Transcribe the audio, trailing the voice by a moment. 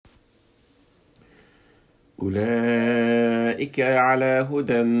أولئك على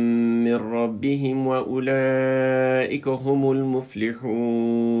هدى من ربهم وأولئك هم المفلحون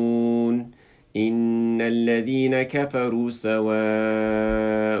إن الذين كفروا سواء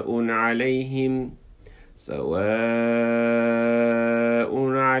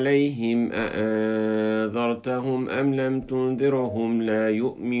عليهم أأنذرتهم أم لم تنذرهم لا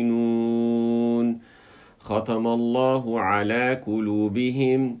يؤمنون ختم الله على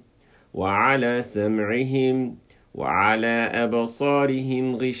قلوبهم وعلى سمعهم وعلى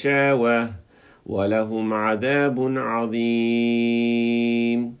أبصارهم غشاوة ولهم عذاب عظيم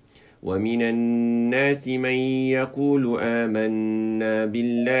ومن الناس من يقول آمنا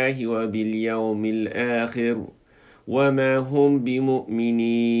بالله وباليوم الآخر وما هم بمؤمنين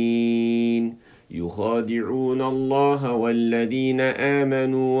يخادعون الله والذين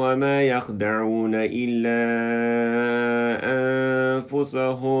آمنوا وما يخدعون إلا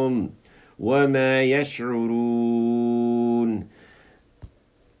أنفسهم وما يشعرون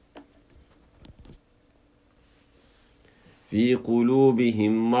في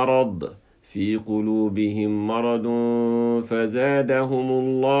قلوبهم مرض فزادهم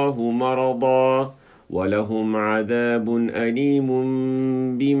الله مرضا ولهم عذاب أليم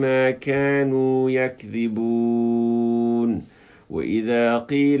بما كانوا يكذبون وإذا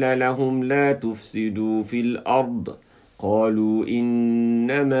قيل لهم لا تفسدوا في الأرض قالوا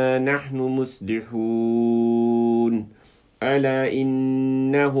إنما نحن مصلحون ألا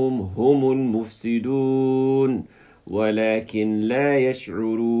إنهم هم المفسدون ولكن لا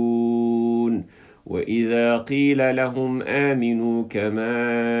يشعرون وإذا قيل لهم آمنوا كما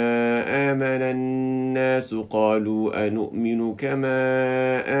آمن الناس قالوا أنؤمن كما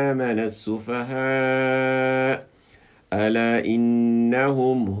آمن السفهاء ألا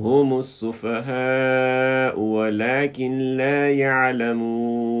إنهم هم السفهاء ولكن لا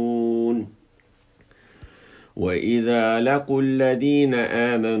يعلمون وإذا لقوا الذين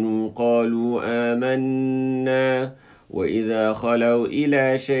آمنوا قالوا آمنا وإذا خلوا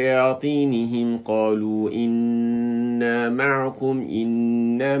إلى شياطينهم قالوا إنا معكم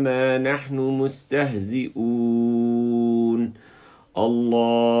إنما نحن مستهزئون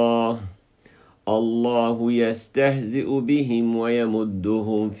الله يستهزئ بهم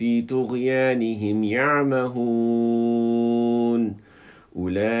ويمدهم في طغيانهم يعمهون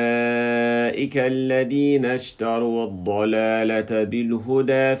أولئك الذين اشتروا الضلالة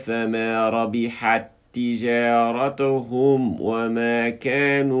بالهدى فما ربحت تجارتهم وما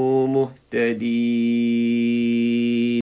كانوا مهتدين